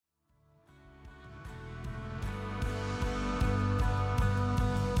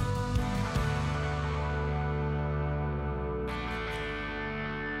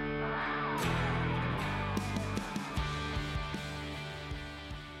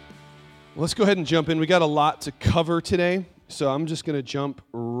Let's go ahead and jump in. We got a lot to cover today, so I'm just going to jump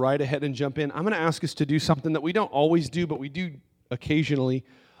right ahead and jump in. I'm going to ask us to do something that we don't always do, but we do occasionally.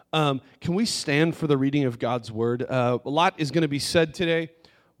 Can we stand for the reading of God's Word? A lot is going to be said today.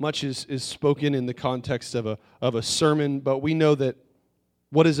 Much is spoken in the context of a sermon, but we know that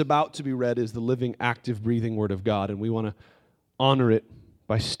what is about to be read is the living, active, breathing Word of God, and we want to honor it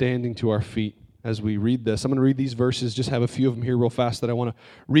by standing to our feet as we read this. I'm going to read these verses, just have a few of them here real fast that I want to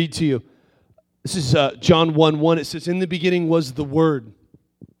read to you. This is John 1:1. It says, "In the beginning was the Word,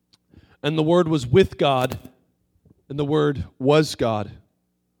 and the Word was with God, and the Word was God."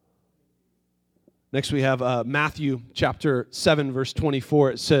 Next we have Matthew chapter 7, verse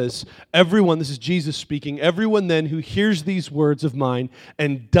 24. It says, "Everyone," this is Jesus speaking, "everyone then who hears these words of mine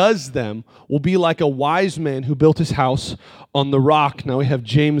and does them will be like a wise man who built his house on the rock." Now we have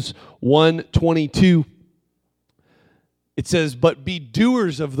James 1:22. It says, "But be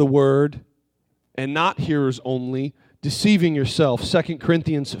doers of the word and not hearers only, deceiving yourself." 2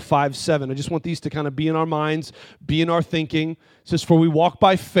 Corinthians 5:7. I just want these to kind of be in our minds, be in our thinking. It says, "For we walk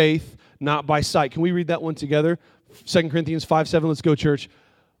by faith, not by sight." Can we read that one together? 2 Corinthians 5:7. Let's go, church.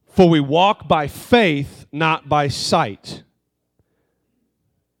 "For we walk by faith, not by sight."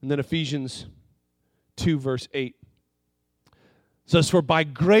 And then Ephesians 2, verse 8. It says, "For by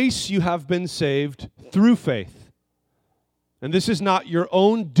grace you have been saved through faith. And this is not your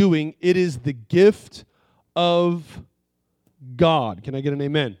own doing, it is the gift of God." Can I get an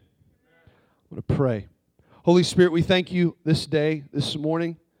amen? I'm going to pray. Holy Spirit, we thank you this day, this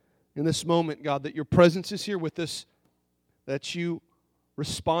morning, in this moment, God, that your presence is here with us, that you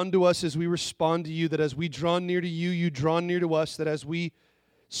respond to us as we respond to you, that as we draw near to you, you draw near to us, that as we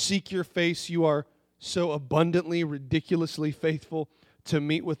seek your face, you are so abundantly, ridiculously faithful to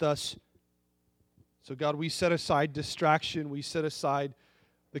meet with us. So God, we set aside distraction, we set aside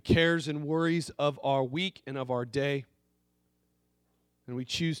the cares and worries of our week and of our day, and we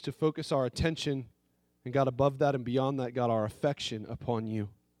choose to focus our attention, and God, above that and beyond that, God, our affection upon you.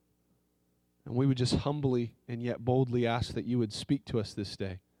 And we would just humbly and yet boldly ask that you would speak to us this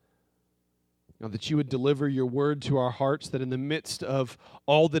day. Now, that you would deliver your word to our hearts, that in the midst of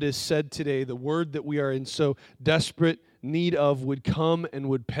all that is said today, the word that we are in so desperate need of would come and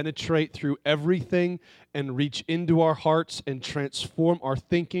would penetrate through everything and reach into our hearts and transform our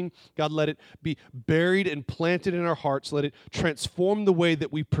thinking. God, let it be buried and planted in our hearts. Let it transform the way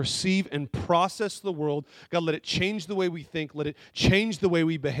that we perceive and process the world. God, let it change the way we think. Let it change the way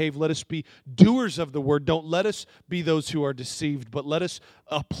we behave. Let us be doers of the word. Don't let us be those who are deceived, but let us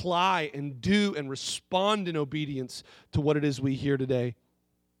apply and do and respond in obedience to what it is we hear today,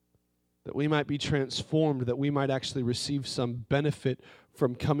 that we might be transformed, that we might actually receive some benefit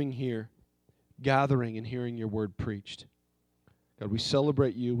from coming here, gathering and hearing your word preached. God, we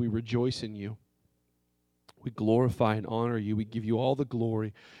celebrate you. We rejoice in you. We glorify and honor you. We give you all the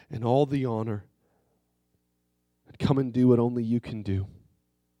glory and all the honor. And come and do what only you can do.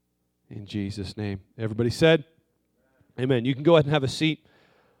 In Jesus' name. Everybody said, amen. You can go ahead and have a seat.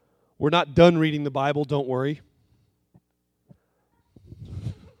 We're not done reading the Bible, don't worry.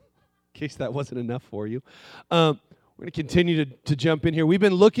 In case that wasn't enough for you. We're going to continue to jump in here. We've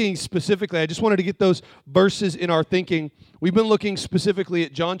been looking specifically, I just wanted to get those verses in our thinking. We've been looking specifically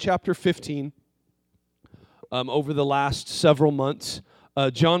at John chapter 15 over the last several months.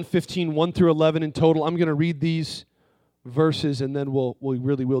 John 15, 1 through 11 in total. I'm going to read these verses and then we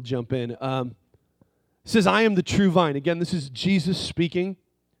really will jump in. It says, "I am the true vine." Again, this is Jesus speaking.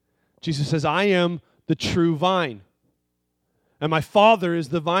 Jesus says, "I am the true vine. And my Father is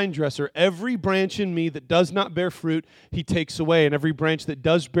the vine dresser. Every branch in me that does not bear fruit, he takes away. And every branch that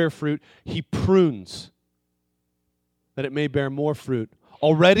does bear fruit, he prunes, that it may bear more fruit.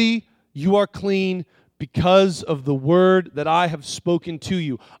 Already you are clean because of the word that I have spoken to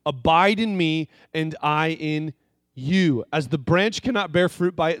you. Abide in me, and I in you. As the branch cannot bear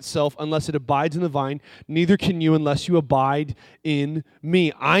fruit by itself unless it abides in the vine, neither can you unless you abide in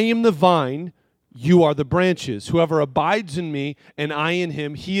me. I am the vine, you are the branches. Whoever abides in me and I in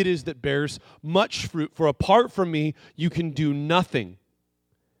him, he it is that bears much fruit. For apart from me, you can do nothing.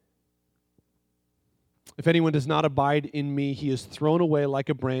 If anyone does not abide in me, he is thrown away like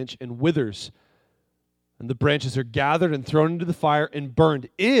a branch and withers. And the branches are gathered and thrown into the fire and burned.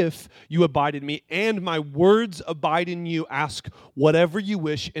 If you abide in me and my words abide in you, ask whatever you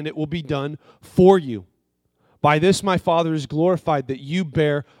wish and it will be done for you. By this my Father is glorified, that you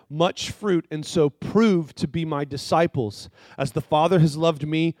bear much fruit and so prove to be my disciples. As the Father has loved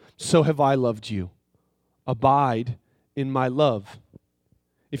me, so have I loved you. Abide in my love.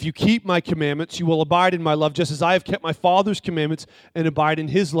 If you keep my commandments, you will abide in my love, just as I have kept my Father's commandments and abide in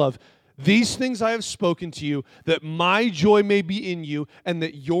his love. These things I have spoken to you, that my joy may be in you, and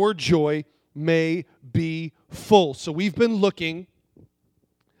that your joy may be full. So we've been looking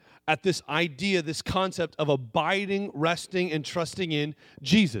at this idea, this concept of abiding, resting, and trusting in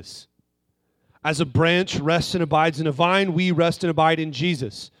Jesus. As a branch rests and abides in a vine, we rest and abide in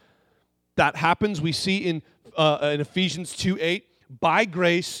Jesus. That happens, we see in Ephesians 2:8, by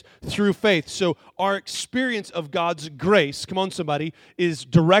grace through faith. So our experience of God's grace, come on somebody, is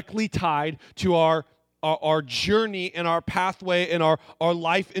directly tied to our journey and our pathway and our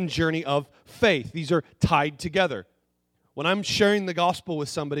life and journey of faith. These are tied together. When I'm sharing the gospel with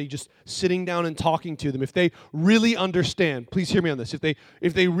somebody, just sitting down and talking to them, if they really understand, please hear me on this,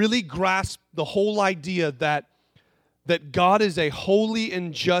 if they really grasp the whole idea that God is a holy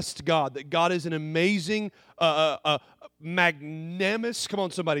and just God, that God is an amazing, magnanimous, come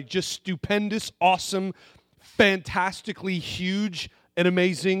on somebody, just stupendous, awesome, fantastically huge and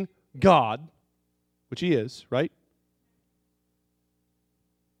amazing God, which He is, right?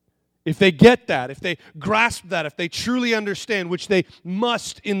 If they get that, if they grasp that, if they truly understand, which they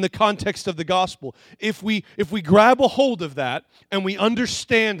must in the context of the gospel, if we grab a hold of that and we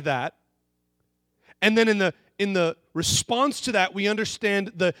understand that, and then in the response to that, we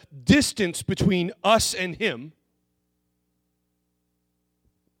understand the distance between us and Him.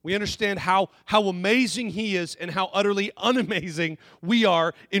 We understand how amazing He is and how utterly unamazing we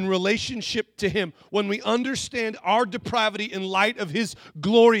are in relationship to Him. When we understand our depravity in light of His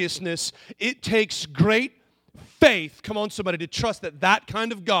gloriousness, it takes great faith, come on somebody, to trust that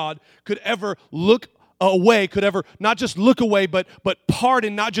kind of God could ever look away, could ever not just look away, but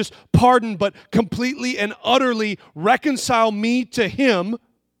pardon, not just pardon, but completely and utterly reconcile me to Him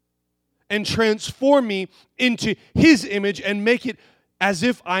and transform me into His image and make it as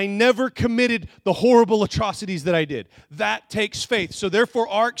if I never committed the horrible atrocities that I did. That takes faith. So therefore,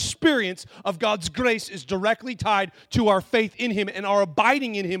 our experience of God's grace is directly tied to our faith in Him, and our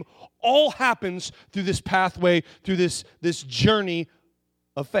abiding in Him all happens through this pathway, through this journey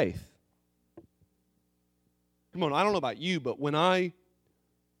of faith. Come on, I don't know about you, but when I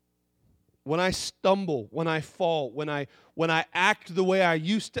stumble, when I fall, when I act the way I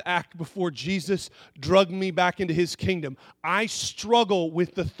used to act before Jesus drugged me back into His kingdom, I struggle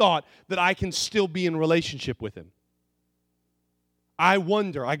with the thought that I can still be in relationship with Him. I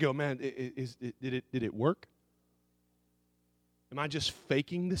wonder, I go, man, did it work? Am I just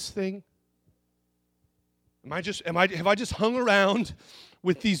faking this thing? Have I just hung around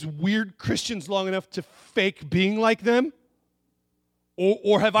with these weird Christians long enough to fake being like them?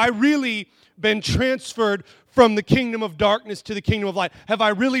 Or have I really been transferred from the kingdom of darkness to the kingdom of light? Have I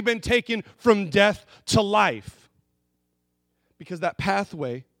really been taken from death to life? Because that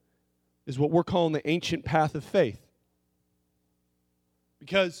pathway is what we're calling the ancient path of faith.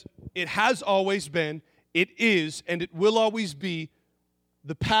 Because it has always been, it is, and it will always be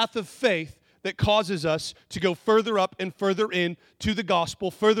the path of faith that causes us to go further up and further in to the gospel,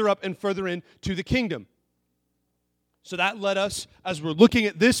 further up and further in to the kingdom. So that led us, as we're looking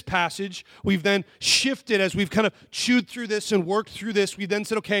at this passage, we've then shifted, as we've kind of chewed through this and worked through this, we then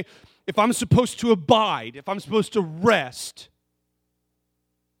said, okay, if I'm supposed to abide, if I'm supposed to rest,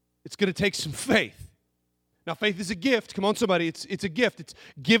 it's going to take some faith. Now, faith is a gift. Come on, somebody. It's a gift. It's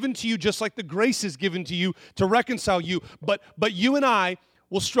given to you just like the grace is given to you to reconcile you. But you and I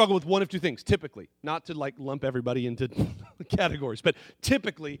will struggle with one of two things, typically. Not to like lump everybody into categories, but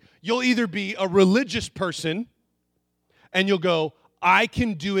typically, you'll either be a religious person and you'll go, I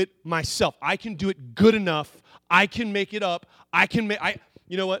can do it myself. I can do it good enough. I can make it up.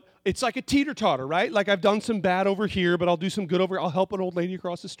 You know what? It's like a teeter-totter, right? Like I've done some bad over here, but I'll do some good over here. I'll help an old lady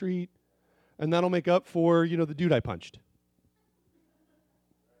across the street, and that'll make up for, the dude I punched.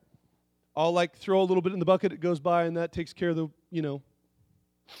 I'll like throw a little bit in the bucket, it goes by, and that takes care of the,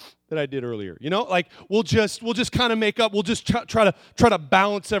 that I did earlier. Like we'll just kind of make up. We'll just try to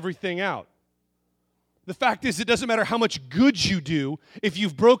balance everything out. The fact is, it doesn't matter how much good you do. If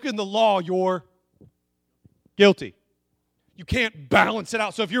you've broken the law, you're guilty. You can't balance it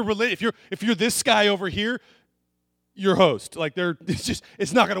out. So if you're this guy over here, you're host. Like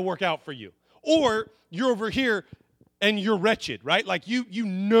it's not going to work out for you. Or you're over here and you're wretched, right? Like you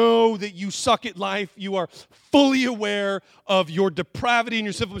know that you suck at life. You are fully aware of your depravity and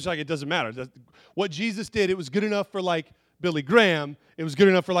your sinfulness. Like it doesn't matter. What Jesus did, it was good enough for like Billy Graham. It was good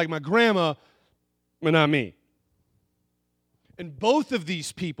enough for like my grandma, but not me. And both of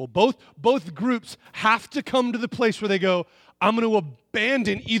these people, both groups have to come to the place where they go, I'm going to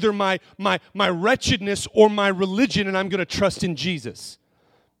abandon either my wretchedness or my religion, and I'm going to trust in Jesus.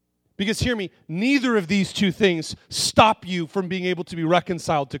 Because hear me, neither of these two things stop you from being able to be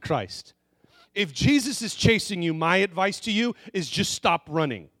reconciled to Christ. If Jesus is chasing you, my advice to you is just stop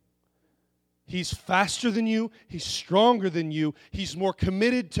running. He's faster than you. He's stronger than you. He's more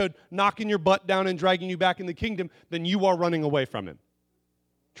committed to knocking your butt down and dragging you back in the kingdom than you are running away from him.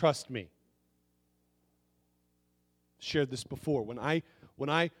 Trust me. Shared this before. When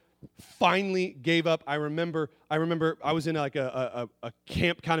I finally gave up, I remember I was in like a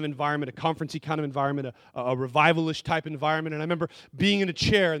camp kind of environment, a conference-y kind of environment, a revival-ish type environment, and I remember being in a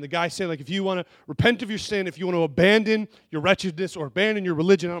chair and the guy saying, like, if you want to repent of your sin, if you want to abandon your wretchedness or abandon your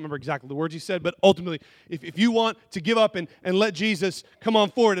religion, I don't remember exactly the words he said, but ultimately, if you want to give up and let Jesus come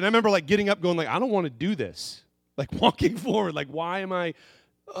on forward, and I remember like getting up going like, I don't want to do this, like walking forward, like why am I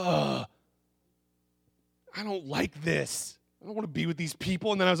don't like this. I don't want to be with these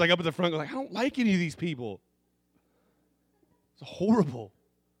people. And then I was like up at the front going like, I don't like any of these people. It's horrible.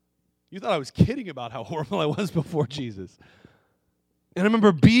 You thought I was kidding about how horrible I was before Jesus. And I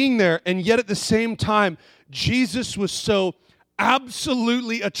remember being there, and yet at the same time, Jesus was so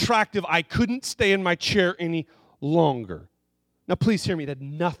absolutely attractive, I couldn't stay in my chair any longer. Now, please hear me. It had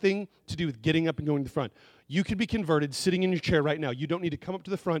nothing to do with getting up and going to the front. You could be converted sitting in your chair right now. You don't need to come up to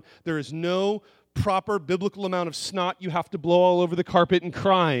the front. There is no proper biblical amount of snot you have to blow all over the carpet and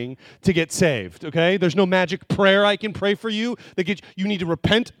crying to get saved, okay? There's no magic prayer I can pray for you. You need to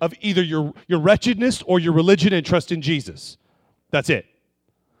repent of either your wretchedness or your religion and trust in Jesus. That's it.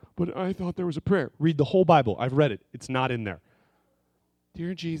 But I thought there was a prayer. Read the whole Bible. I've read it. It's not in there.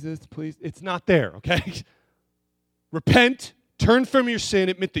 Dear Jesus, please. It's not there, okay? Repent. Turn from your sin,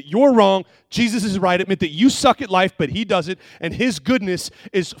 admit that you're wrong, Jesus is right, admit that you suck at life, but he doesn't, and his goodness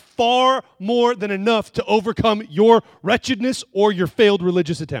is far more than enough to overcome your wretchedness or your failed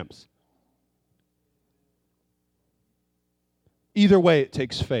religious attempts. Either way, it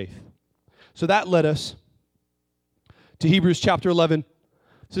takes faith. So that led us to Hebrews chapter 11.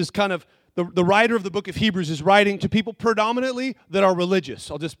 This is kind of, the writer of the book of Hebrews is writing to people predominantly that are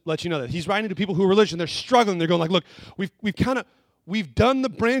religious. I'll just let you know that. He's writing to people who are religious, and they're struggling. They're going like, look, we've done the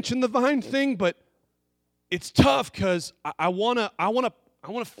branch and the vine thing, but it's tough because I want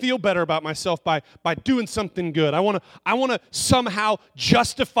to feel better about myself by doing something good. I want to somehow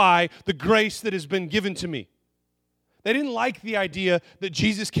justify the grace that has been given to me. They didn't like the idea that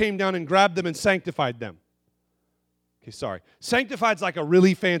Jesus came down and grabbed them and sanctified them. Okay, sorry. Sanctified's like a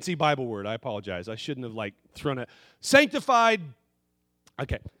really fancy Bible word. I apologize. I shouldn't have thrown it. Sanctified,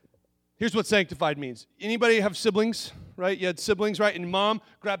 okay. Here's what sanctified means. Anybody have siblings, right? You had siblings, right? And mom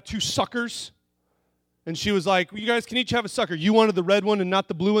grabbed 2 suckers, and she was like, you guys can each have a sucker. You wanted the red one and not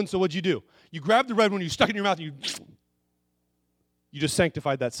the blue one, so what'd you do? You grabbed the red one, you stuck it in your mouth, and you just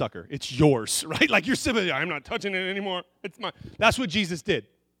sanctified that sucker. It's yours, right? Like your sibling, I'm not touching it anymore. It's mine. That's what Jesus did.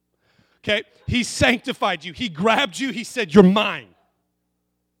 Okay? He sanctified you. He grabbed you. He said, you're mine.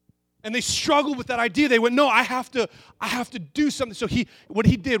 And they struggled with that idea. They went, no, I have to do something. So what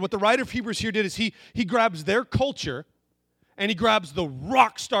the writer of Hebrews here did is he grabs their culture and he grabs the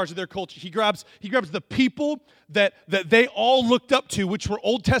rock stars of their culture. He grabs the people that they all looked up to, which were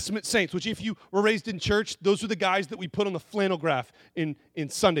Old Testament saints, which if you were raised in church, those were the guys that we put on the flannel graph in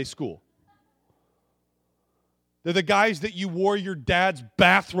Sunday school. They're the guys that you wore your dad's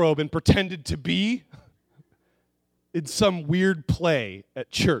bathrobe and pretended to be in some weird play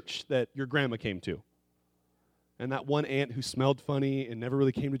at church that your grandma came to. And that one aunt who smelled funny and never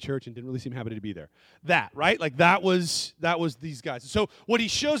really came to church and didn't really seem happy to be there. That, right? Like that was these guys. So what he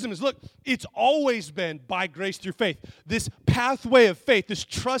shows them is, look, it's always been by grace through faith. This pathway of faith, this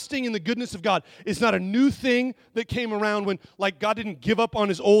trusting in the goodness of God is not a new thing that came around when God didn't give up on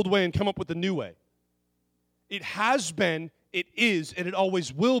his old way and come up with a new way. It has been, it is, and it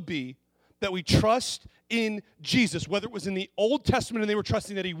always will be that we trust in Jesus, whether it was in the Old Testament and they were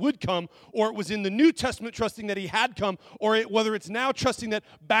trusting that he would come, or it was in the New Testament trusting that he had come, or whether it's now trusting that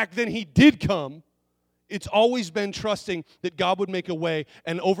back then he did come. It's always been trusting that God would make a way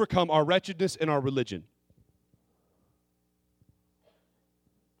and overcome our wretchedness and our religion.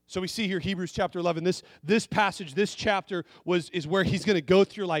 So we see here Hebrews chapter 11, this passage, this chapter is where he's going to go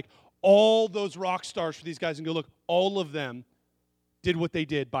through all those rock stars for these guys and go, look, all of them did what they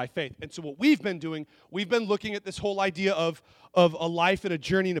did by faith. And so what we've been doing, we've been looking at this whole idea of a life and a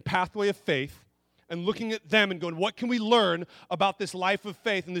journey and a pathway of faith and looking at them and going, what can we learn about this life of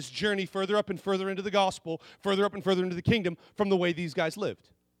faith and this journey further up and further into the gospel, further up and further into the kingdom from the way these guys lived?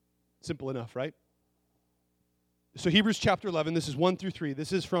 Simple enough, right? So Hebrews chapter 11, this is 1 through 3.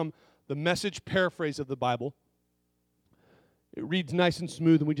 This is from the Message paraphrase of the Bible. It reads nice and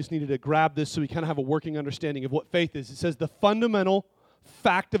smooth, and we just needed to grab this so we kind of have a working understanding of what faith is. It says the fundamental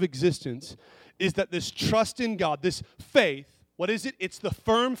fact of existence is that this trust in God, this faith, what is it? It's the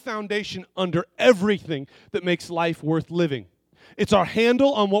firm foundation under everything that makes life worth living. It's our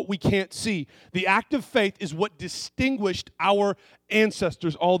handle on what we can't see. The act of faith is what distinguished our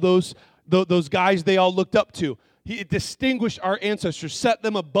ancestors, all those guys they all looked up to. It distinguished our ancestors, set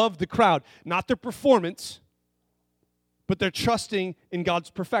them above the crowd. Not their performance, but their trusting in God's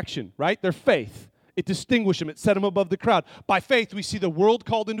perfection, right? Their faith. It distinguished them. It set them above the crowd. By faith, we see the world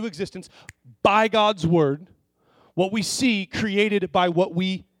called into existence by God's word. What we see created by what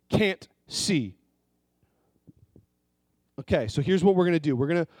we can't see. Okay, so here's what we're going to do.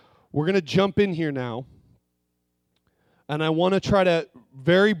 We're going to jump in here now. And I want to try to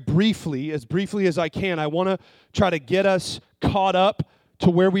very briefly as I can, I want to try to get us caught up to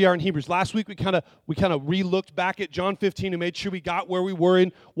where we are in Hebrews. Last week we kind of re-looked back at John 15 and made sure we got where we were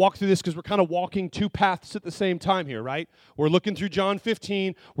and walked through this because we're kind of walking two paths at the same time here, right? We're looking through John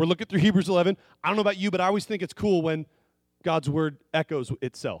 15, we're looking through Hebrews 11. I don't know about you, but I always think it's cool when God's word echoes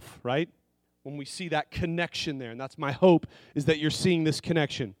itself, right? When we see that connection there, and that's my hope, is that you're seeing this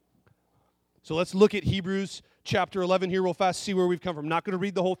connection. So let's look at Hebrews chapter 11 here real fast, see where we've come from. I'm not going to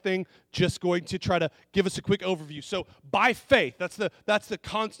read the whole thing, just going to try to give us a quick overview. So by faith, that's the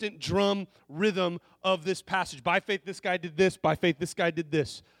constant drum rhythm of this passage. By faith, this guy did this. By faith, this guy did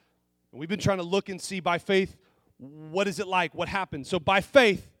this. And we've been trying to look and see by faith, what is it like? What happened? So by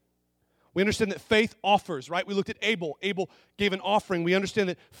faith, we understand that faith offers, right? We looked at Abel. Abel gave an offering. We understand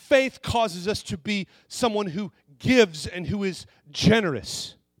that faith causes us to be someone who gives and who is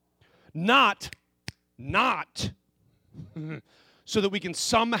generous. Not so that we can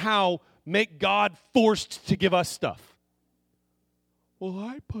somehow make God forced to give us stuff. Well,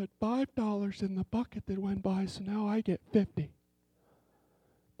 I put $5 in the bucket that went by, so now I get 50.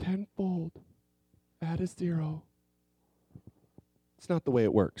 Tenfold. Add a zero. It's not the way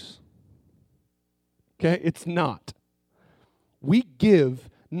it works. Okay? It's not. We give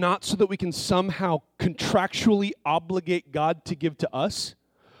not so that we can somehow contractually obligate God to give to us.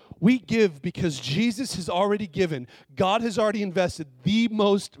 We give because Jesus has already given. God has already invested the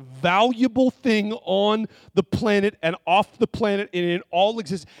most valuable thing on the planet and off the planet and in all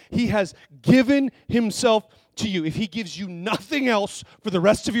existence. He has given himself to you. If he gives you nothing else for the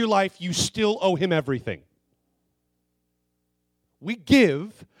rest of your life, you still owe him everything. We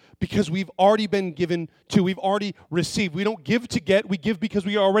give because we've already been given to. We've already received. We don't give to get. We give because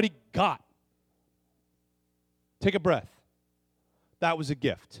we already got. Take a breath. That was a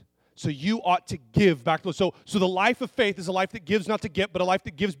gift. So you ought to give back to. So the life of faith is a life that gives not to get, but a life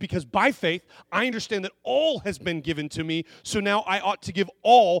that gives because by faith, I understand that all has been given to me, so now I ought to give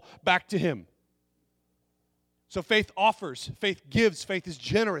all back to him. So faith offers, faith gives, faith is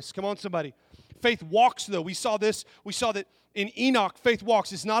generous. Come on, somebody. Faith walks, though. We saw that in Enoch, faith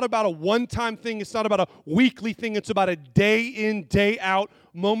walks. It's not about a one-time thing. It's not about a weekly thing. It's about a day in, day out,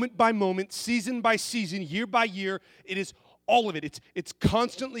 moment by moment, season by season, year by year. It is all of it. It's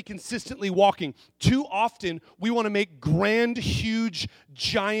constantly, consistently walking. Too often, we want to make grand, huge,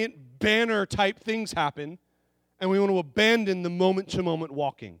 giant, banner-type things happen, and we want to abandon the moment-to-moment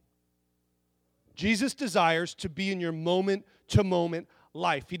walking. Jesus desires to be in your moment-to-moment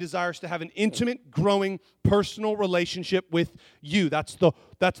life. He desires to have an intimate, growing, personal relationship with you. That's the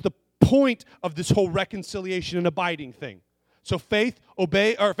point of this whole reconciliation and abiding thing. So faith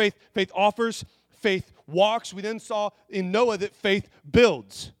offers, faith walks. We then saw in Noah that faith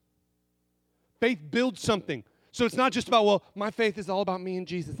builds. Faith builds something. So it's not just about, well, my faith is all about me and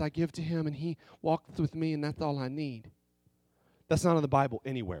Jesus. I give to him and he walks with me and that's all I need. That's not in the Bible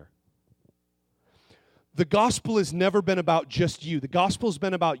anywhere. The gospel has never been about just you. The gospel has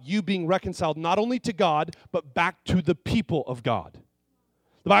been about you being reconciled not only to God, but back to the people of God.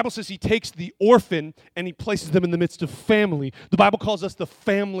 The Bible says he takes the orphan and he places them in the midst of family. The Bible calls us the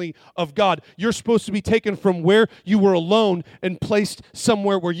family of God. You're supposed to be taken from where you were alone and placed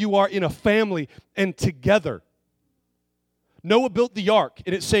somewhere where you are in a family and together. Noah built the ark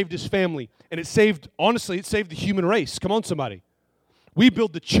and it saved his family. And it saved the human race. Come on, somebody. We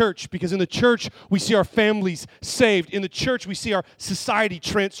build the church because in the church we see our families saved. In the church we see our society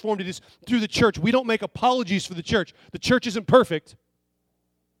transformed. It is through the church. We don't make apologies for the church. The church isn't perfect.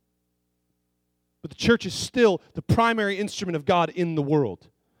 But the church is still the primary instrument of God in the world.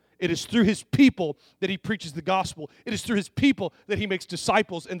 It is through his people that he preaches the gospel. It is through his people that he makes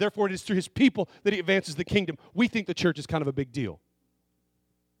disciples, and therefore it is through his people that he advances the kingdom. We think the church is kind of a big deal.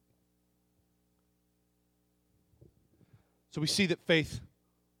 So we see that faith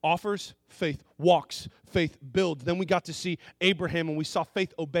offers, faith walks, faith builds. Then we got to see Abraham, and we saw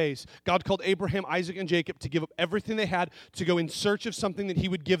faith obeys. God called Abraham, Isaac, and Jacob to give up everything they had to go in search of something that he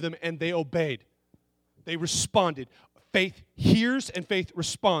would give them, and they obeyed. They responded. Faith hears and faith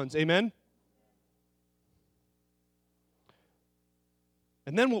responds. Amen?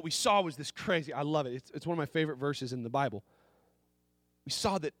 And then what we saw was this crazy, I love it. It's one of my favorite verses in the Bible. We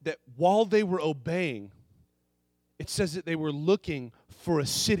saw that while they were obeying, it says that they were looking for a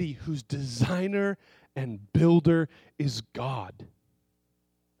city whose designer and builder is God.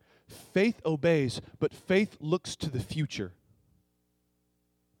 Faith obeys, but faith looks to the future.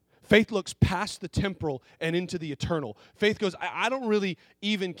 Faith looks past the temporal and into the eternal. Faith goes, I don't really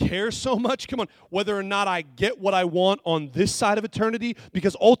even care so much, come on, whether or not I get what I want on this side of eternity,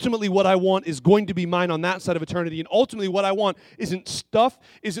 because ultimately what I want is going to be mine on that side of eternity. And ultimately what I want isn't stuff,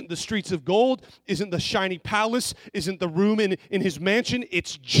 isn't the streets of gold, isn't the shiny palace, isn't the room in his mansion.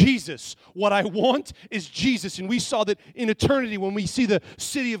 It's Jesus. What I want is Jesus. And we saw that in eternity when we see the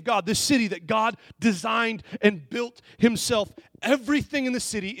city of God, the city that God designed and built himself, everything in the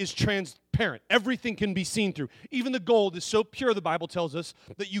city is transparent. Everything can be seen through. Even the gold is so pure, the Bible tells us,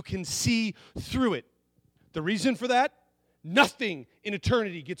 that you can see through it. The reason for that? Nothing in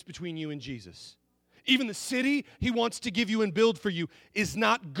eternity gets between you and Jesus. Even the city he wants to give you and build for you is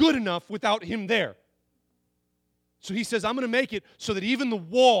not good enough without him there. So he says, I'm going to make it so that even the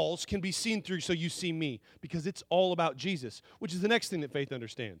walls can be seen through so you see me, because it's all about Jesus, which is the next thing that faith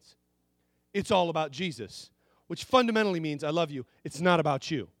understands. It's all about Jesus. Which fundamentally means, I love you, it's not about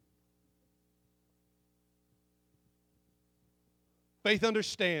you. Faith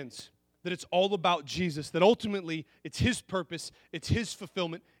understands that it's all about Jesus, that ultimately it's his purpose, it's his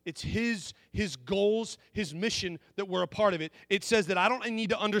fulfillment, it's his goals, his mission that we're a part of it. It says that I don't need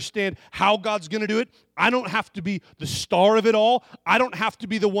to understand how God's going to do it. I don't have to be the star of it all. I don't have to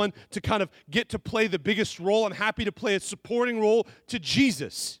be the one to kind of get to play the biggest role. I'm happy to play a supporting role to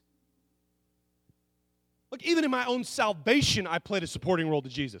Jesus. Look, even in my own salvation, I played a supporting role to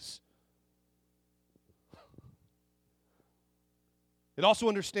Jesus. It also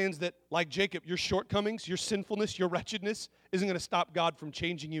understands that, like Jacob, your shortcomings, your sinfulness, your wretchedness isn't going to stop God from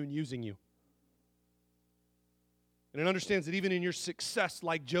changing you and using you. And it understands that even in your success,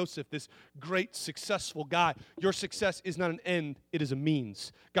 like Joseph, this great, successful guy, your success is not an end, it is a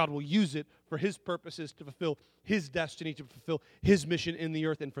means. God will use it for his purposes to fulfill his destiny, to fulfill his mission in the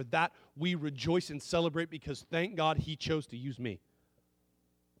earth. And for that, we rejoice and celebrate, because thank God he chose to use me.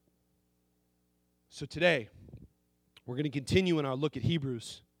 So today, we're going to continue in our look at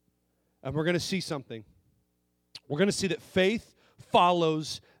Hebrews, and we're going to see something. We're going to see that faith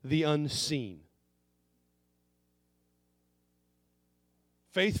follows the unseen.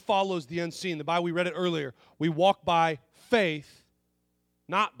 Faith follows the unseen. The Bible, we read it earlier. We walk by faith,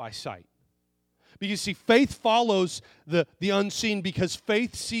 not by sight. Because, see, faith follows the unseen because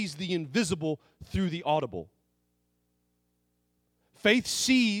faith sees the invisible through the audible. Faith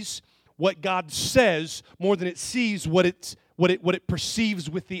sees what God says more than it sees what it perceives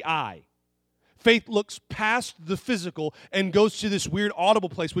with the eye. Faith looks past the physical and goes to this weird audible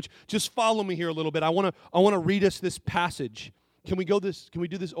place, which, just follow me here a little bit. I want to read us this passage. Can we do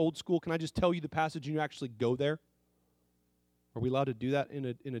this old school? Can I just tell you the passage and you actually go there? Are we allowed to do that in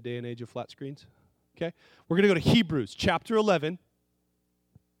a day and age of flat screens? Okay. We're going to go to Hebrews chapter 11.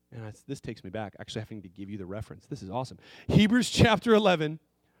 And this takes me back, actually having to give you the reference. This is awesome. Hebrews chapter 11.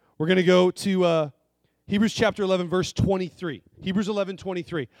 We're going to go to Hebrews chapter 11, verse 23. Hebrews 11,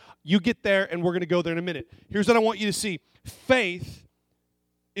 23. You get there, and we're going to go there in a minute. Here's what I want you to see. Faith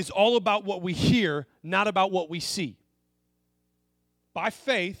is all about what we hear, not about what we see. By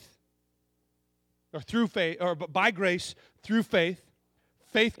faith, or through faith, or by grace, through faith.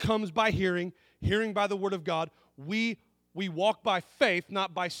 Faith comes by hearing, hearing by the word of God. We walk by faith,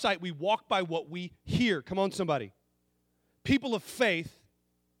 not by sight. We walk by what we hear. Come on, somebody. People of faith,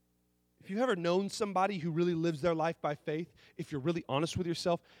 if you've ever known somebody who really lives their life by faith, if you're really honest with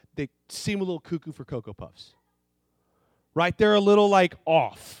yourself, they seem a little cuckoo for Cocoa Puffs. Right? They're a little like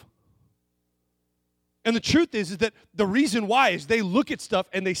off. And the truth is that the reason why is they look at stuff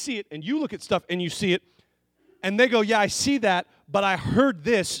and they see it, and you look at stuff and you see it, and they go, yeah, I see that, but I heard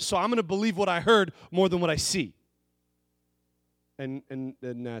this, so I'm going to believe what I heard more than what I see. And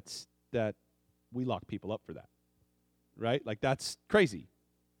that's that we lock people up for that, right? Like, that's crazy.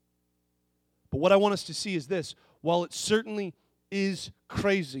 But what I want us to see is this. While it certainly is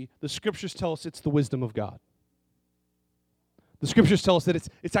crazy, the Scriptures tell us it's the wisdom of God. The Scriptures tell us that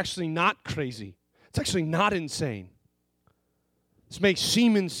it's actually not crazy. It's actually not insane. This may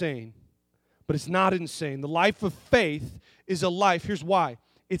seem insane, but it's not insane. The life of faith is a life, here's why.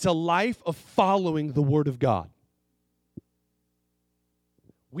 It's a life of following the Word of God.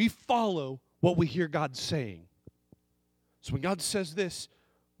 We follow what we hear God saying. So when God says this,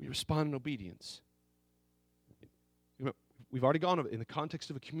 we respond in obedience. We've already gone over it in the context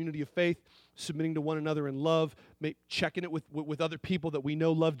of a community of faith, submitting to one another in love, checking it with other people that we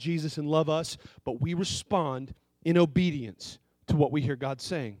know love Jesus and love us, but we respond in obedience to what we hear God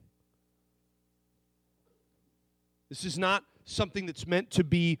saying. This is not something that's meant to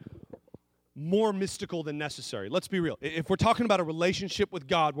be more mystical than necessary. Let's be real. If we're talking about a relationship with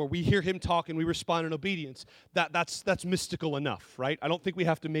God where we hear Him talk and we respond in obedience, that's mystical enough, right? I don't think we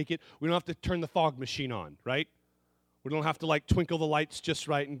have to make it, we don't have to turn the fog machine on, right? We don't have to twinkle the lights just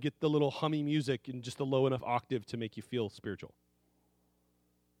right and get the little hummy music in just a low enough octave to make you feel spiritual.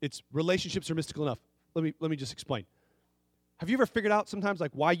 Relationships are mystical enough. Let me just explain. Have you ever figured out sometimes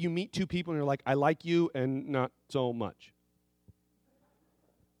why you meet two people and you're like, I like you and not so much?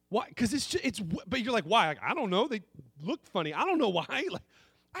 Why? Because but you're like, why? I don't know. They look funny. I don't know why.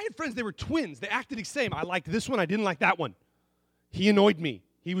 I had friends, they were twins. They acted the same. I liked this one. I didn't like that one. He annoyed me.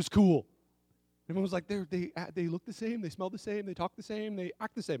 He was cool. Everyone was like, they look the same, they smell the same, they talk the same, they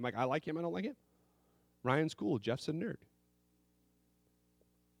act the same. I like him, I don't like him. Ryan's cool, Jeff's a nerd.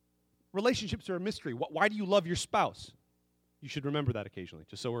 Relationships are a mystery. Why do you love your spouse? You should remember that occasionally,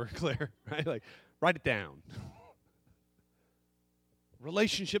 just so we're clear, right? Write it down.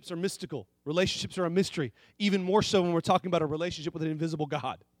 Relationships are mystical. Relationships are a mystery, even more so when we're talking about a relationship with an invisible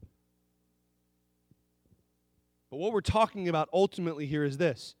God. But what we're talking about ultimately here is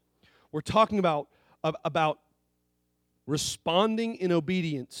this. We're talking about responding in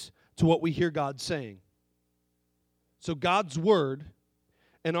obedience to what we hear God saying. So God's word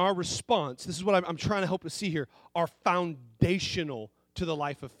and our response, this is what I'm trying to help us see here, are foundational to the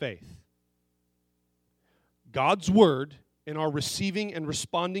life of faith. God's word and our receiving and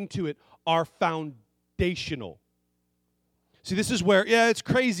responding to it are foundational. See, this is where, it's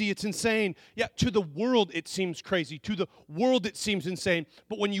crazy, it's insane. Yeah, to the world it seems crazy. To the world it seems insane.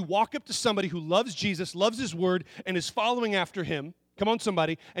 But when you walk up to somebody who loves Jesus, loves His word, and is following after Him, come on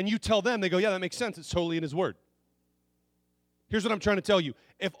somebody, and you tell them, they go, yeah, that makes sense. It's totally in His word. Here's what I'm trying to tell you.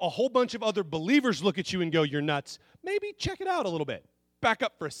 If a whole bunch of other believers look at you and go, you're nuts, maybe check it out a little bit. Back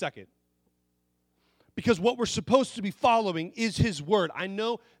up for a second. Because what we're supposed to be following is His word. I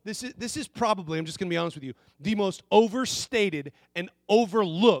know this is probably, I'm just going to be honest with you, the most overstated and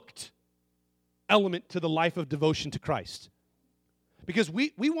overlooked element to the life of devotion to Christ. Because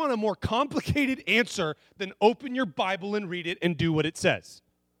we want a more complicated answer than open your Bible and read it and do what it says.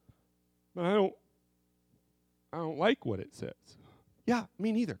 But I don't like what it says. Yeah,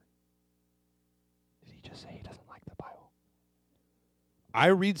 me neither. Did he just say he doesn't like the Bible? I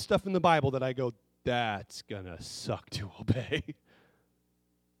read stuff in the Bible that I go, that's going to suck to obey.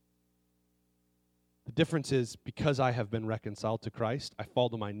 The difference is, because I have been reconciled to Christ, I fall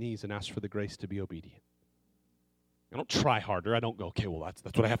to my knees and ask for the grace to be obedient. I don't try harder. I don't go, okay, well,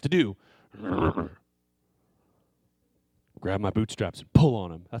 that's what I have to do. Grab my bootstraps and pull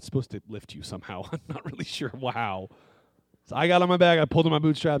on them. That's supposed to lift you somehow. I'm not really sure how. So I got on my back, I pulled on my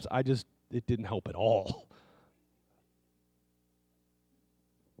bootstraps. It didn't help at all.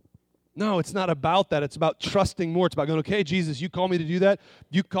 No, it's not about that. It's about trusting more. It's about going, okay, Jesus, you call me to do that.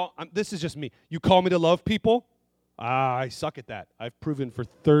 This is just me. You call me to love people? I suck at that. I've proven for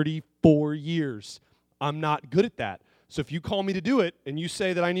 34 years I'm not good at that. So if you call me to do it and you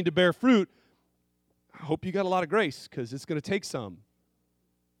say that I need to bear fruit, I hope you got a lot of grace, because it's going to take some.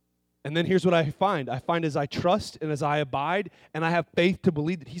 And then here's what I find. I find as I trust and as I abide and I have faith to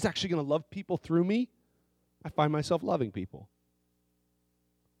believe that He's actually going to love people through me, I find myself loving people.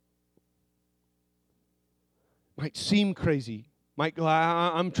 Might seem crazy. Might go,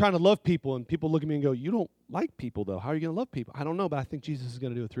 I'm trying to love people, and people look at me and go, you don't like people, though. How are you going to love people? I don't know, but I think Jesus is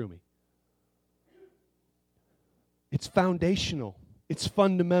going to do it through me. It's foundational. It's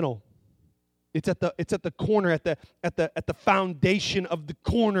fundamental. It's at the corner, at the foundation of the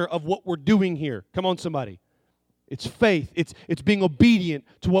corner of what we're doing here. Come on, somebody. It's faith. It's being obedient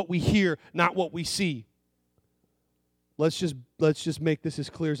to what we hear, not what we see. Let's just make this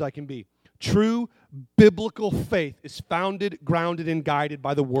as clear as I can be. True biblical faith is founded, grounded, and guided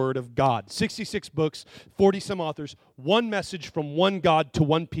by the Word of God. 66 books, 40-some authors, one message from one God to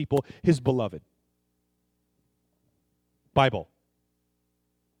one people, His beloved. Bible.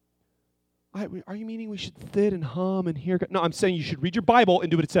 Are you meaning we should sit and hum and hear God? No, I'm saying you should read your Bible and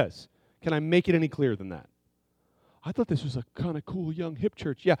do what it says. Can I make it any clearer than that? I thought this was a kind of cool, young, hip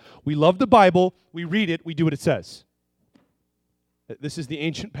church. Yeah, we love the Bible, we read it, we do what it says. This is the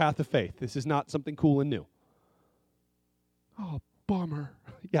ancient path of faith. This is not something cool and new. Oh, bomber.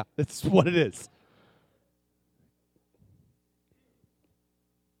 Yeah, that's what it is.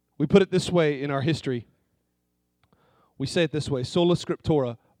 We put it this way in our history. We say it this way, sola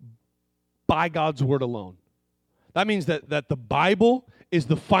scriptura, by God's word alone. That means that the Bible is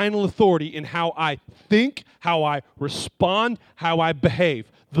the final authority in how I think, how I respond, how I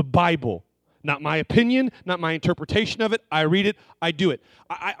behave. The Bible. Not my opinion, not my interpretation of it. I read it, I do it.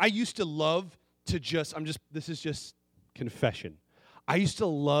 I used to love to this is just confession. I used to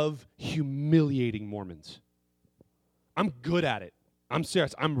love humiliating Mormons. I'm good at it. I'm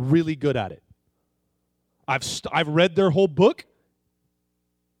serious. I'm really good at it. I've read their whole book.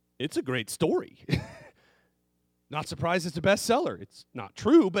 It's a great story. Not surprised it's a bestseller. It's not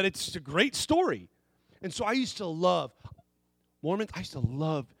true, but it's a great story. And so I used to love Mormons. I used to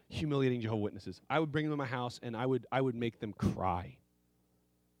love humiliating Jehovah's Witnesses. I would bring them to my house, and I would make them cry.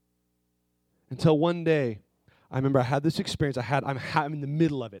 Until one day, I remember I had this experience. I'm in the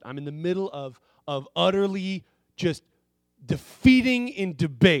middle of it. I'm in the middle of utterly just defeating in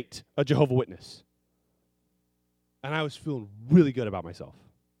debate a Jehovah's Witness. And I was feeling really good about myself.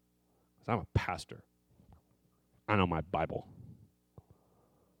 Because I'm a pastor. I know my Bible.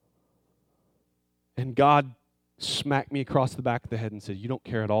 And God smacked me across the back of the head and said, you don't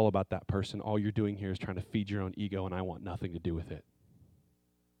care at all about that person. All you're doing here is trying to feed your own ego, and I want nothing to do with it.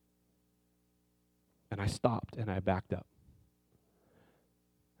 And I stopped, and I backed up.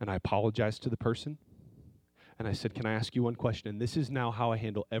 And I apologized to the person. And I said, can I ask you one question? And this is now how I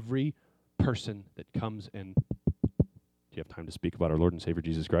handle every person that comes in. Do you have time to speak about our Lord and Savior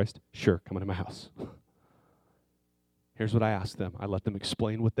Jesus Christ? Sure, come into my house. Here's what I asked them. I let them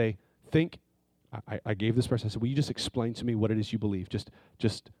explain what they think. I gave this person, I said, will you just explain to me what it is you believe? Just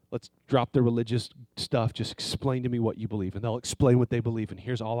let's drop the religious stuff. Just explain to me what you believe. And they'll explain what they believe. And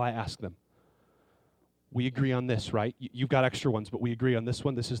here's all I ask them. We agree on this, right? You've got extra ones, but we agree on this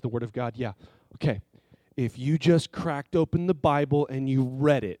one. This is the Word of God. Yeah. Okay. If you just cracked open the Bible and you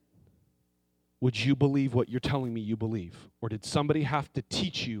read it, would you believe what you're telling me you believe? Or did somebody have to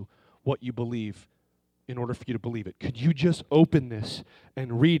teach you what you believe in order for you to believe it? Could you just open this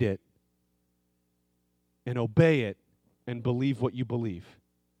and read it and obey it and believe what you believe?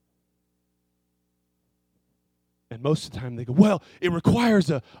 And most of the time they go, well, it requires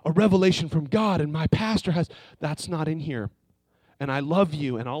a revelation from God, and my pastor has. That's not in here. And I love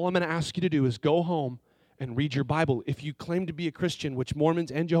you, and all I'm going to ask you to do is go home and read your Bible. If you claim to be a Christian, which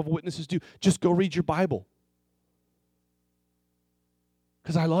Mormons and Jehovah's Witnesses do, just go read your Bible.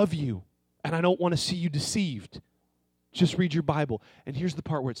 Because I love you, and I don't want to see you deceived. Just read your Bible. And here's the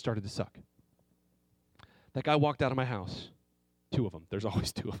part where it started to suck. That guy walked out of my house. 2 of them. There's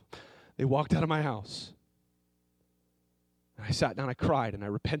always 2 of them. They walked out of my house. And I sat down, I cried, and I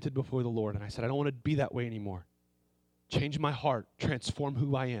repented before the Lord. And I said, I don't want to be that way anymore. Change my heart. Transform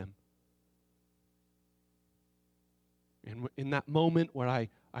who I am. And in that moment where I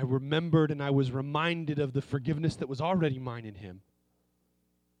remembered and I was reminded of the forgiveness that was already mine in Him,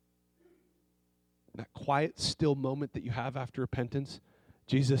 that quiet, still moment that you have after repentance,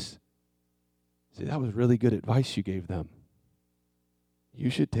 Jesus said, that was really good advice you gave them. You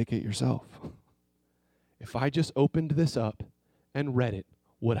should take it yourself. If I just opened this up and read it,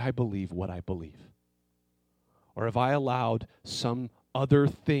 would I believe what I believe? Or have I allowed some other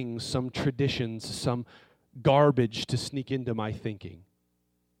things, some traditions, some garbage to sneak into my thinking?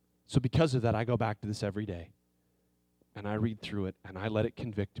 So because of that, I go back to this every day. And I read through it, and I let it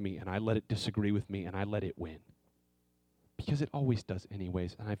convict me, and I let it disagree with me, and I let it win. Because it always does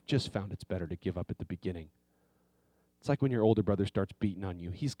anyways, and I've just found it's better to give up at the beginning. It's like when your older brother starts beating on you.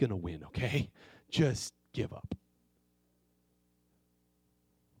 He's going to win, okay? Just give up.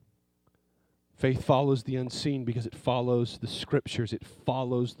 Faith follows the unseen because it follows the Scriptures. It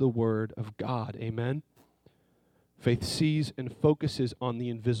follows the Word of God. Amen? Faith sees and focuses on the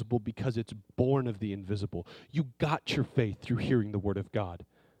invisible because it's born of the invisible. You got your faith through hearing the Word of God.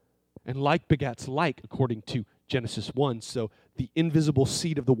 And like begats like, according to Genesis 1. So the invisible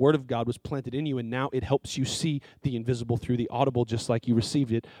seed of the Word of God was planted in you, and now it helps you see the invisible through the audible, just like you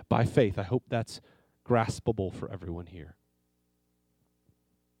received it by faith. I hope that's graspable for everyone here.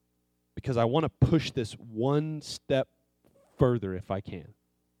 Because I want to push this one step further if I can.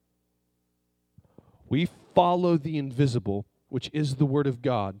 We follow the invisible, which is the Word of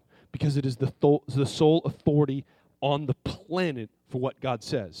God, because it is the sole authority on the planet for what God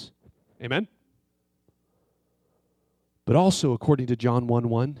says. Amen? But also, according to John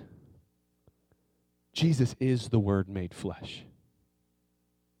 1:1, Jesus is the Word made flesh.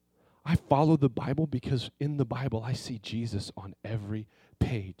 I follow the Bible because in the Bible I see Jesus on every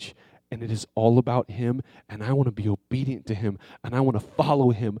page, and it is all about him, and I want to be obedient to him, and I want to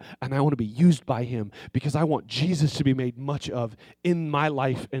follow him, and I want to be used by him because I want Jesus to be made much of in my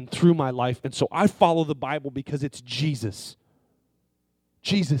life and through my life. And so I follow the Bible because it's Jesus.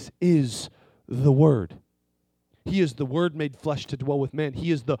 Jesus is the Word. He is the Word made flesh to dwell with men.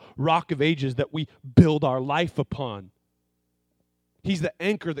 He is the rock of ages that we build our life upon. He's the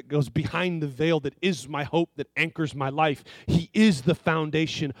anchor that goes behind the veil that is my hope, that anchors my life. He is the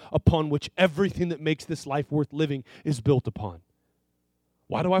foundation upon which everything that makes this life worth living is built upon.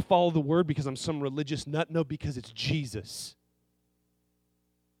 Why do I follow the Word? Because I'm some religious nut? No, because it's Jesus.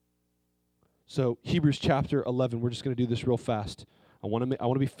 So Hebrews chapter 11, we're just going to do this real fast. I want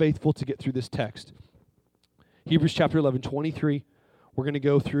to be faithful to get through this text. Hebrews chapter 11, 23. We're going to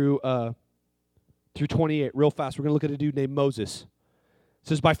go through 28 real fast. We're going to look at a dude named Moses. It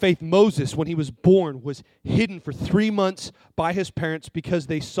says, by faith, Moses, when he was born, was hidden for 3 months by his parents because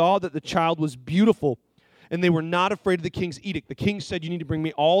they saw that the child was beautiful, and they were not afraid of the king's edict. The king said, you need to bring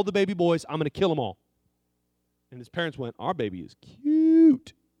me all the baby boys. I'm going to kill them all. And his parents went, our baby is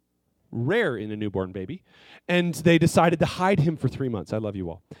cute. Rare in a newborn baby. And they decided to hide him for 3 months. I love you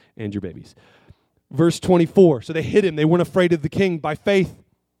all and your babies. Verse 24, so they hid him. They weren't afraid of the king. By faith,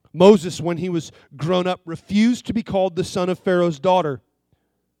 Moses, when he was grown up, refused to be called the son of Pharaoh's daughter,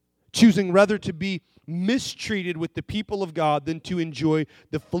 choosing rather to be mistreated with the people of God than to enjoy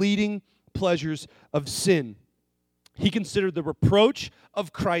the fleeting pleasures of sin. He considered the reproach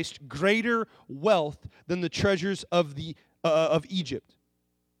of Christ greater wealth than the treasures of Egypt.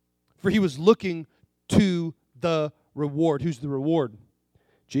 For he was looking to the reward. Who's the reward?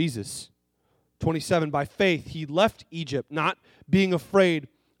 Jesus. 27, by faith he left Egypt, not being afraid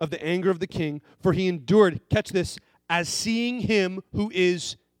of the anger of the king, for he endured, catch this, as seeing him who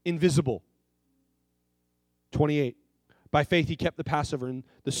is invisible. 28, by faith he kept the Passover and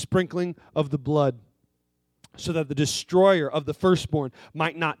the sprinkling of the blood, so that the destroyer of the firstborn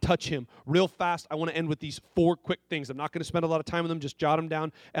might not touch him. Real fast, I want to end with these 4 quick things. I'm not going to spend a lot of time on them, just jot them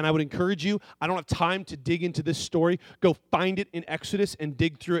down. And I would encourage you, I don't have time to dig into this story. Go find it in Exodus and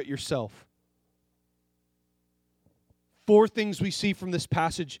dig through it yourself. 4 things we see from this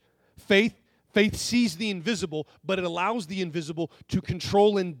passage. Faith sees the invisible, but it allows the invisible to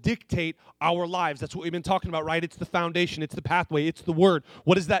control and dictate our lives. That's what we've been talking about, right? It's the foundation, it's the pathway, it's the Word.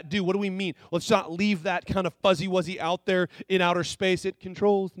 What does that do? What do we mean? Let's not leave that kind of fuzzy-wuzzy out there in outer space. It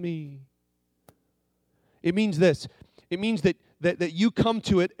controls me. It means this. It means that you come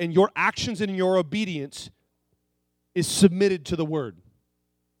to it and your actions and your obedience is submitted to the Word.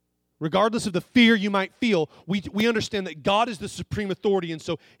 Regardless of the fear you might feel, we understand that God is the supreme authority, and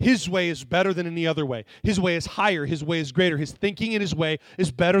so His way is better than any other way. His way is higher. His way is greater. His thinking in His way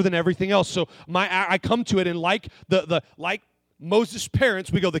is better than everything else. So I come to it, and like Moses'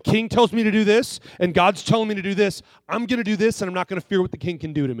 parents, we go, the king tells me to do this, and God's telling me to do this. I'm going to do this, and I'm not going to fear what the king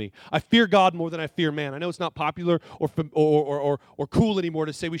can do to me. I fear God more than I fear man. I know it's not popular or cool anymore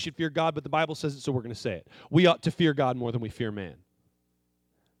to say we should fear God, but the Bible says it, so we're going to say it. We ought to fear God more than we fear man.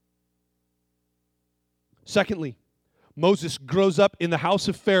 Secondly, Moses grows up in the house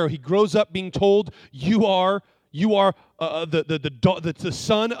of Pharaoh. He grows up being told, you are the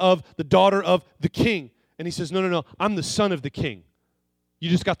son of the daughter of the king. And he says, no, I'm the son of the king. You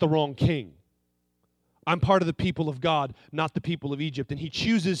just got the wrong king. I'm part of the people of God, not the people of Egypt. And he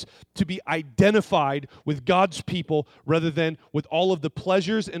chooses to be identified with God's people rather than with all of the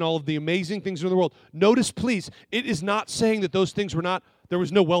pleasures and all of the amazing things in the world. Notice, please, it is not saying that those things there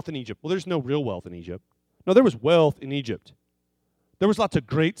was no wealth in Egypt. Well, there's no real wealth in Egypt. No, there was wealth in Egypt. There was lots of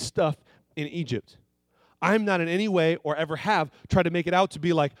great stuff in Egypt. I'm not in any way or ever have tried to make it out to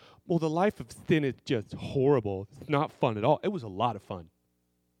be like, well, the life of sin is just horrible. It's not fun at all. It was a lot of fun.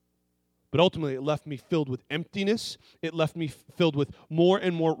 But ultimately, it left me filled with emptiness. It left me filled with more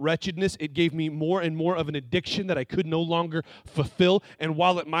and more wretchedness. It gave me more and more of an addiction that I could no longer fulfill. And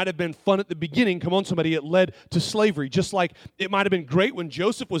while it might have been fun at the beginning, come on, somebody, it led to slavery. Just like it might have been great when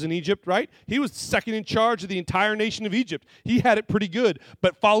Joseph was in Egypt, right? He was second in charge of the entire nation of Egypt. He had it pretty good,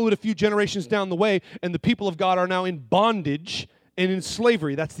 but followed a few generations down the way, and the people of God are now in bondage and in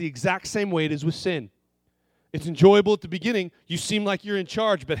slavery. That's the exact same way it is with sin. It's enjoyable at the beginning. You seem like you're in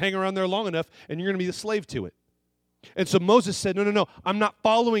charge, but hang around there long enough, and you're going to be the slave to it. And so Moses said, no, I'm not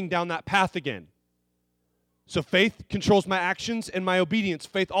following down that path again. So faith controls my actions and my obedience.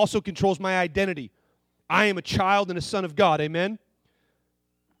 Faith also controls my identity. I am a child and a son of God. Amen?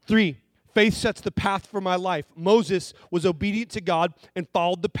 3, faith sets the path for my life. Moses was obedient to God and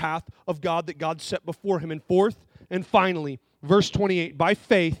followed the path of God that God set before him. And 4th, and finally, verse 28, by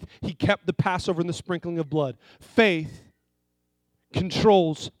faith, he kept the Passover and the sprinkling of blood. Faith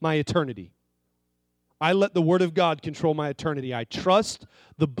controls my eternity. I let the Word of God control my eternity. I trust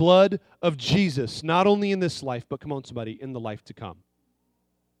the blood of Jesus, not only in this life, but come on, somebody, in the life to come.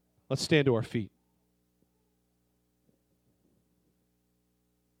 Let's stand to our feet.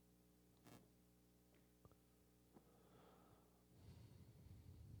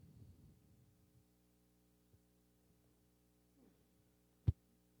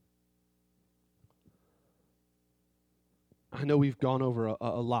 I know we've gone over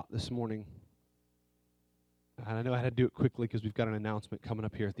a lot this morning. And I know I had to do it quickly because we've got an announcement coming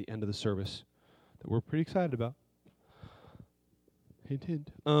up here at the end of the service that we're pretty excited about. Hint,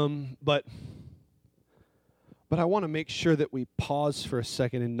 hint. But I want to make sure that we pause for a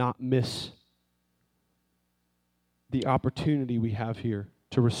second and not miss the opportunity we have here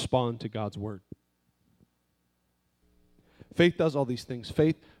to respond to God's word. Faith does all these things.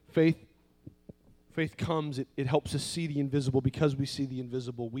 Faith comes, it helps us see the invisible. Because we see the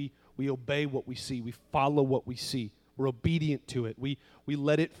invisible, we obey what we see. We follow what we see. We're obedient to it. We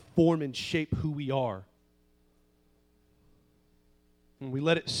let it form and shape who we are. And we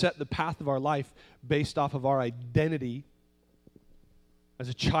let it set the path of our life based off of our identity as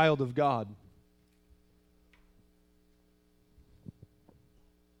a child of God.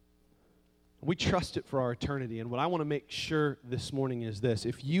 We trust it for our eternity. And what I want to make sure this morning is this.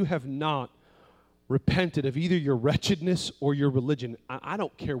 If you have not repented of either your wretchedness or your religion, I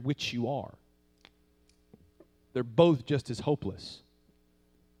don't care which you are. They're both just as hopeless.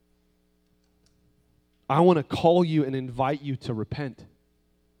 I want to call you and invite you to repent.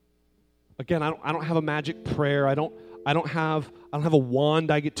 Again, I don't have a magic prayer. I don't have a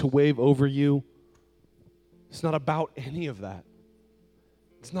wand I get to wave over you. It's not about any of that.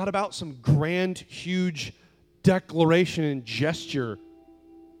 It's not about some grand, huge declaration and gesture.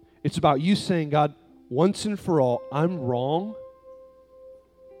 It's about you saying, God, once and for all, I'm wrong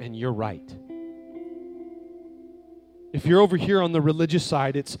and you're right. If you're over here on the religious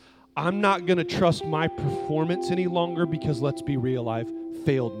side, it's, I'm not going to trust my performance any longer because, let's be real, I've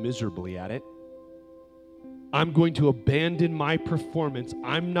failed miserably at it. I'm going to abandon my performance.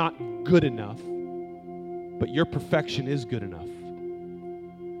 I'm not good enough, but your perfection is good enough.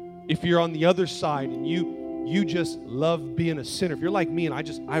 If you're on the other side and you just love being a sinner, if you're like me and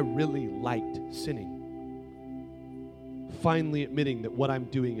I really liked sinning, finally admitting that what I'm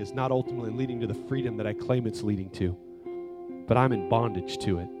doing is not ultimately leading to the freedom that I claim it's leading to, but I'm in bondage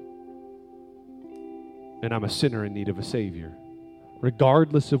to it. And I'm a sinner in need of a Savior.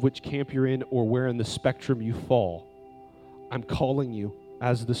 Regardless of which camp you're in or where in the spectrum you fall, I'm calling you,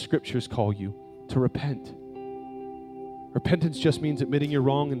 as the Scriptures call you, to repent. Repentance just means admitting you're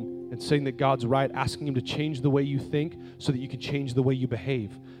wrong and saying that God's right, asking Him to change the way you think so that you can change the way you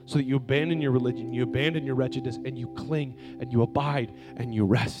behave, so that you abandon your religion, you abandon your wretchedness, and you cling and you abide and you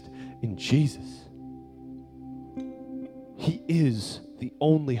rest in Jesus. He is the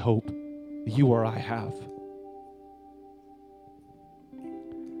only hope you or I have.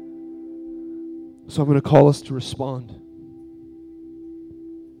 So I'm going to call us to respond.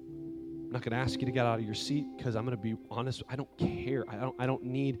 I'm not going to ask you to get out of your seat because I'm going to be honest, I don't care. I don't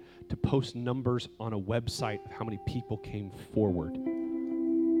need to post numbers on a website of how many people came forward.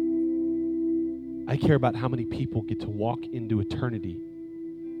 I care about how many people get to walk into eternity.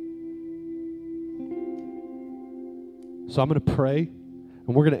 So I'm going to pray,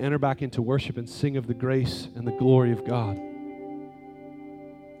 and we're going to enter back into worship and sing of the grace and the glory of God.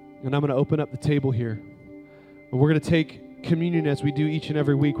 And I'm going to open up the table here. And we're going to take communion as we do each and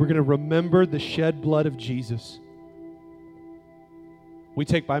every week. We're going to remember the shed blood of Jesus. We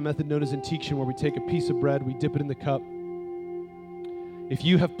take by a method known as intinction, where we take a piece of bread, we dip it in the cup. If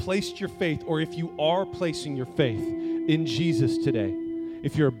you have placed your faith, or if you are placing your faith in Jesus today,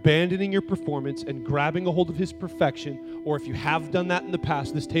 if you're abandoning your performance and grabbing a hold of His perfection, or if you have done that in the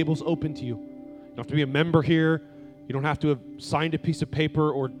past, this table's open to you. You don't have to be a member here. You don't have to have signed a piece of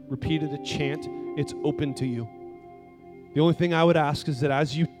paper or repeated a chant. It's open to you. The only thing I would ask is that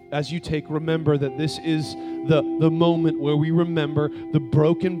as you take, remember that this is the moment where we remember the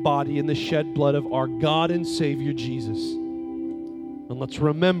broken body and the shed blood of our God and Savior Jesus. And let's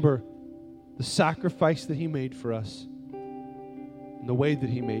remember the sacrifice that He made for us and the way that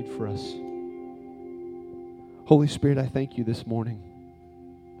He made for us. Holy Spirit, I thank you this morning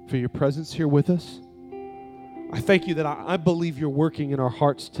for your presence here with us. I thank you that I believe you're working in our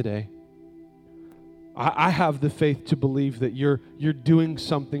hearts today. I have the faith to believe that you're doing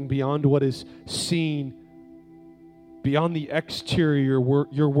something beyond what is seen, beyond the exterior.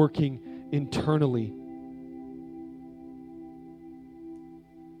 You're working internally.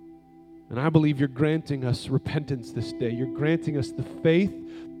 And I believe you're granting us repentance this day. You're granting us the faith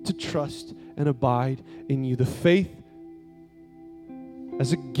to trust and abide in you. The faith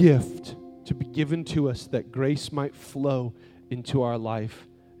as a gift to be given to us that grace might flow into our life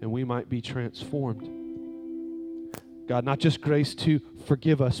and we might be transformed. God, not just grace to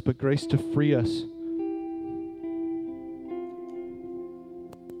forgive us, but grace to free us